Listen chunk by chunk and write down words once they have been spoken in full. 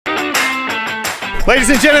Ladies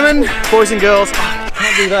and gentlemen, boys and girls,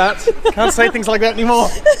 can't do that. Can't say things like that anymore.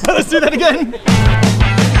 But let's do that again.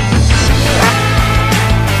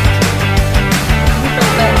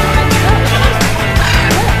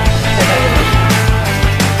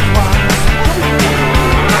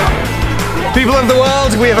 People of the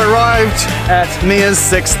world, we have arrived at Mia's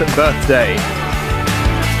 6th birthday.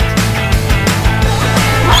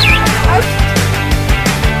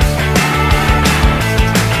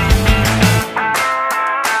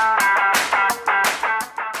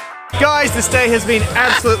 Guys, this day has been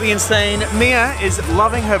absolutely insane. Mia is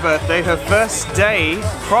loving her birthday, her first day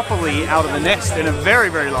properly out of the nest in a very,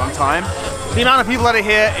 very long time. The amount of people that are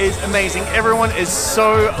here is amazing. Everyone is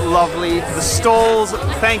so lovely. The stalls,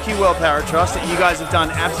 thank you World Parrot Trust. You guys have done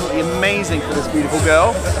absolutely amazing for this beautiful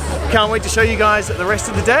girl. Can't wait to show you guys the rest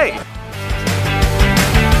of the day.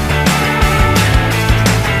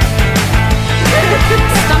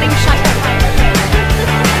 Stunning shot.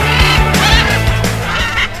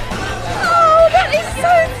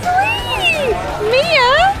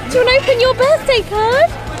 Do you want to open your birthday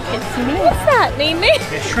card? It's me. What's that, Mimi?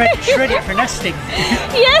 Shred it for nesting.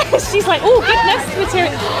 Yes, she's like, oh, good nest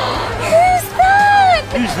material. Who's that?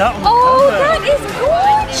 Who's that on the Oh, cover? that is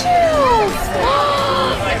gorgeous.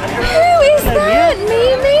 Who is that,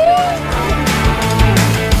 Mimi?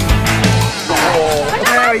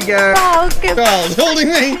 There we go. Oh, good. Charles holding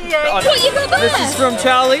me. What you got there? This is from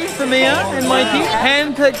Charlie, for Mia and Mikey.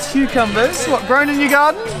 Hand-picked cucumbers. What, grown in your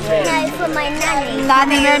garden? No, from my nanny.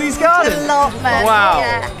 Nanny's garden. Allotment. Wow,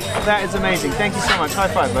 Yeah. that is amazing. Thank you so much. High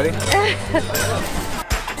five, buddy.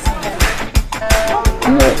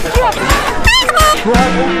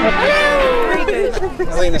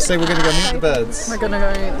 Elena, say we're going to go meet the birds. We're gonna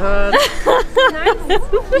go eat birds.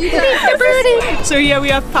 So yeah, we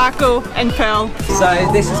have Paco and Pearl.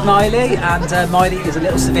 So this is Miley, and Miley is a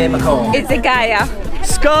little severe macaw. It's a Gaia.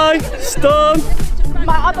 Sky, Stone.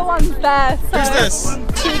 My other one's there. So Who's this?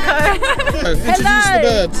 Chico. Introduce the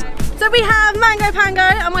birds. So we have Mango Pango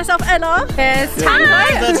and myself Ella. Here's Tango.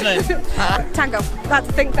 Bird's name. Tango. That's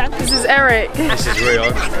a think then. This is Eric. This is Rio.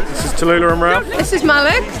 This is Tallulah and Ralph. This is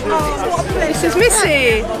Malik. This is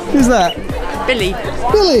Missy. Who's that? Billy.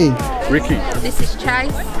 Billy. Ricky. This is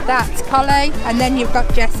Chase. That's Collie. And then you've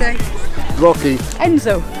got Jessie. Rocky.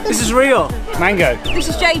 Enzo. This is Rio. Mango. This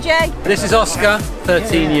is JJ. This is Oscar,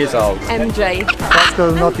 13 years old. MJ. That's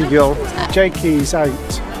the naughty girl. Jakey's 8.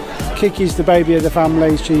 Kiki's the baby of the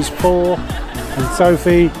family, she's 4. And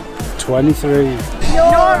Sophie, 23.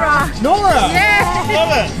 Nora. Nora! Yeah.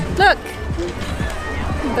 Love it! Look.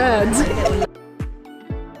 Birds.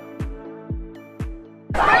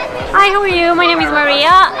 Hi, how are you? My name is Maria.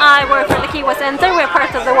 I work for the Kiwa Center. We're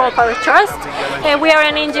part of the World Parrot Trust. We are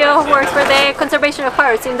an NGO who works for the conservation of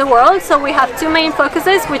parrots in the world. So we have two main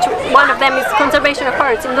focuses, which one of them is conservation of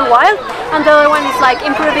parrots in the wild, and the other one is like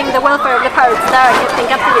improving the welfare of the parrots that are kept in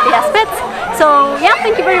captivity as pets. So yeah,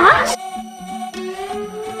 thank you very much.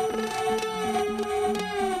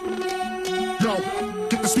 Yo,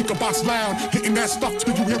 get the speaker box loud, hitting that stuff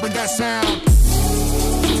till you hearing that sound.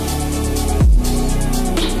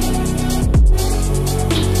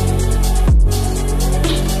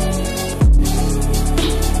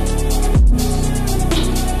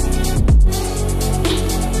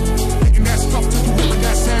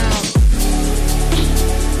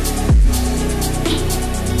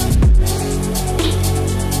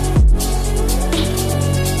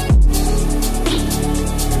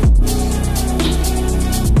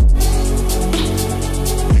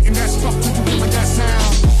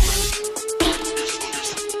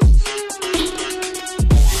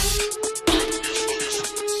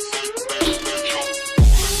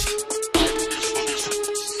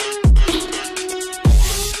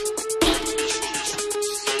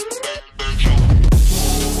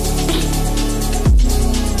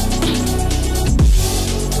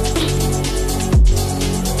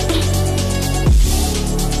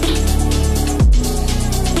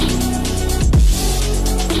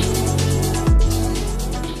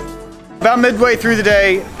 About midway through the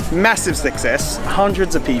day, massive success,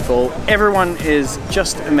 hundreds of people, everyone is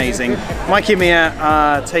just amazing. Mikey and Mia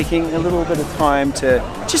are taking a little bit of time to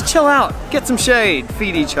just chill out, get some shade,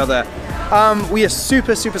 feed each other. We are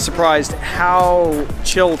super surprised how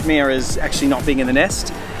chilled Mia is actually not being in the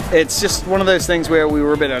nest. It's just one of those things where we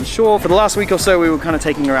were a bit unsure. For the last week or so, we were kind of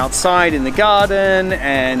taking her outside in the garden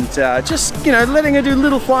and just, you know, letting her do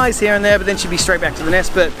little flies here and there, but then she'd be straight back to the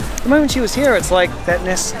nest. But the moment she was here, it's like that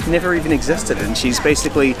nest never even existed, and she's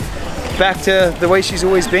basically back to the way she's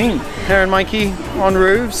always been. Her and Mikey on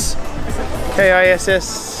roofs,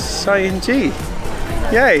 K-I-S-S-I-N-G.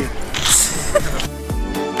 Yay.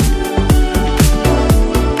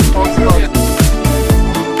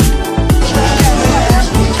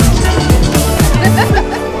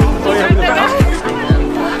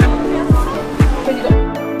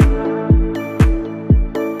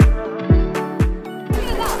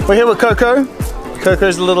 We're here with Coco.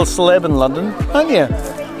 Coco's a little celeb in London, aren't you?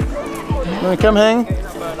 Wanna come hang?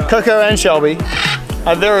 Coco and Shelby.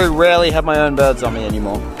 I very rarely have my own birds on me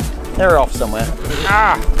anymore. They're off somewhere.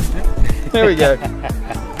 Ah! There we go.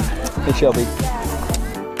 Hey Shelby.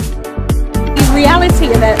 The reality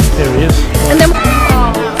of it. There he is. And then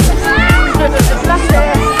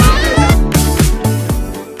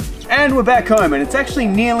And we're back home, and it's actually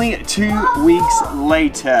nearly 2 weeks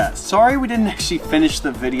later. Sorry we didn't actually finish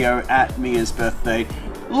the video at Mia's birthday.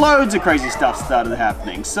 Loads of crazy stuff started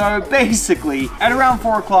happening. So basically, at around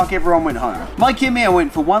 4 o'clock, everyone went home. Mikey and Mia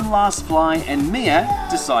went for one last fly, and Mia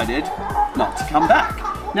decided not to come back.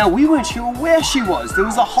 Now, we weren't sure where she was. There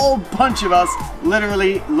was a whole bunch of us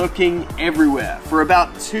literally looking everywhere for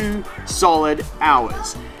about 2 solid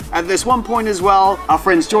hours. At this one point as well, our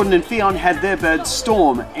friends Jordan and Theon had their bird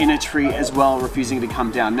Storm in a tree as well, refusing to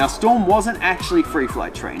come down. Now Storm wasn't actually free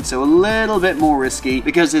flight trained, so a little bit more risky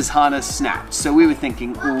because his harness snapped. So we were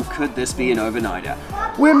thinking, oh, could this be an overnighter?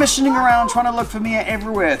 We're missioning around trying to look for Mia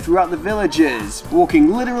everywhere throughout the villages,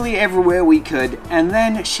 walking literally everywhere we could, and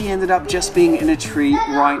then she ended up just being in a tree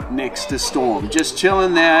right next to Storm, just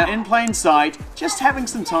chilling there in plain sight, just having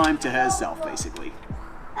some time to herself basically.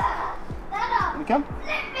 Wanna come?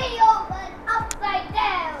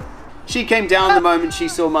 She came down the moment she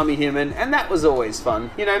saw Mummy Human, and that was always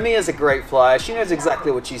fun. You know, Mia's a great flyer. She knows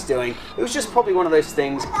exactly what she's doing. It was just probably one of those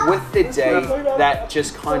things with the day that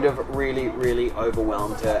just kind of really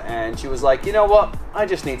overwhelmed her. And she was like, you know what? I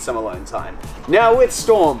just need some alone time. Now with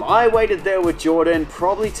Storm, I waited there with Jordan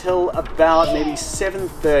probably till about maybe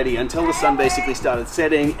 7:30 until the sun basically started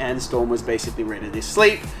setting and Storm was basically ready to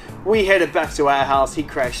sleep. We headed back to our house, he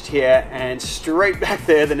crashed here, and straight back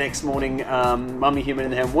there the next morning, Mummy Human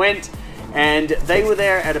and him went, and they were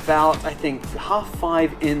there at about, I think,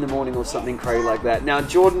 5:30 in the morning or something crazy like that. Now,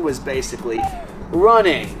 Jordan was basically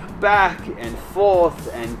running back and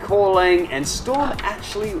forth and calling, and Storm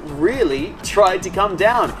actually really tried to come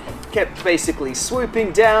down. Kept basically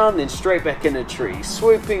swooping down, then straight back in a tree,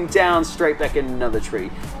 swooping down, straight back in another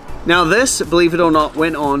tree. Now this, believe it or not,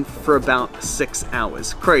 went on for about 6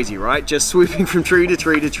 hours. Crazy, right? Just swooping from tree to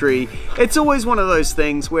tree to tree. It's always one of those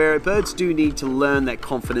things where birds do need to learn that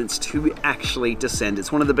confidence to actually descend.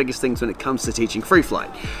 It's one of the biggest things when it comes to teaching free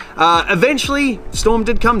flight. Eventually, Storm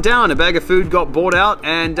did come down. A bag of food got bought out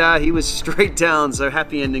and he was straight down, so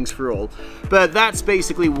happy endings for all. But that's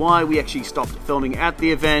basically why we actually stopped filming at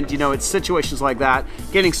the event. You know, it's situations like that,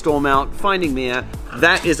 getting Storm out, finding Mia,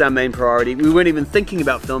 that is our main priority. We weren't even thinking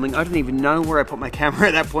about filming. I didn't even know where I put my camera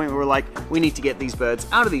at that point. We were like, we need to get these birds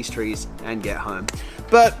out of these trees and get home.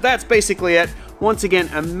 But that's basically it. Once again,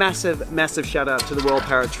 a massive shout out to the World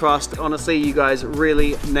Parrot Trust. Honestly, you guys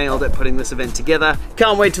really nailed it putting this event together.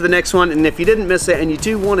 Can't wait to the next one. And if you didn't miss it and you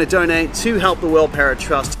do want to donate to help the World Parrot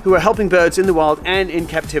Trust, who are helping birds in the wild and in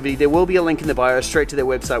captivity, there will be a link in the bio straight to their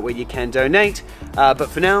website where you can donate. But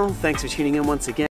for now, thanks for tuning in once again.